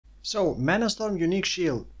So, Manastorm Unique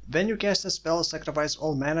Shield. When you cast a spell, sacrifice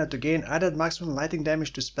all mana to gain added maximum lightning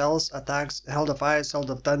damage to spells, attacks, Held of Ice,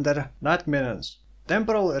 Held of Thunder, not minions.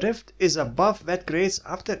 Temporal Rift is a buff that creates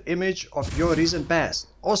after image of your recent past,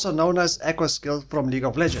 also known as Echo skill from League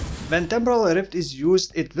of Legends. When Temporal Rift is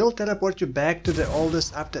used, it will teleport you back to the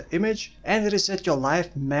oldest after image and reset your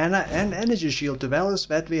life, mana and energy shield to values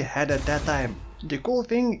that we had at that time. The cool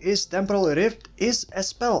thing is Temporal Rift is a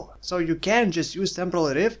spell, so you can just use Temporal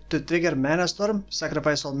Rift to trigger Manastorm,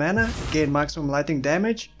 sacrifice all mana, gain maximum lightning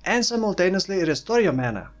damage, and simultaneously restore your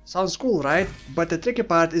mana. Sounds cool, right? But the tricky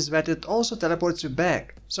part is that it also teleports you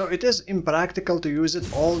back. So it is impractical to use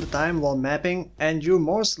it all the time while mapping, and you're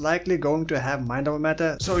most likely going to have Mind Over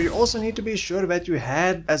Matter, so you also need to be sure that you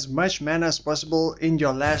had as much mana as possible in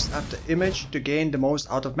your last after image to gain the most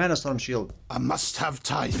out of Manastorm Shield. I must have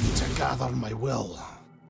time to gather my will.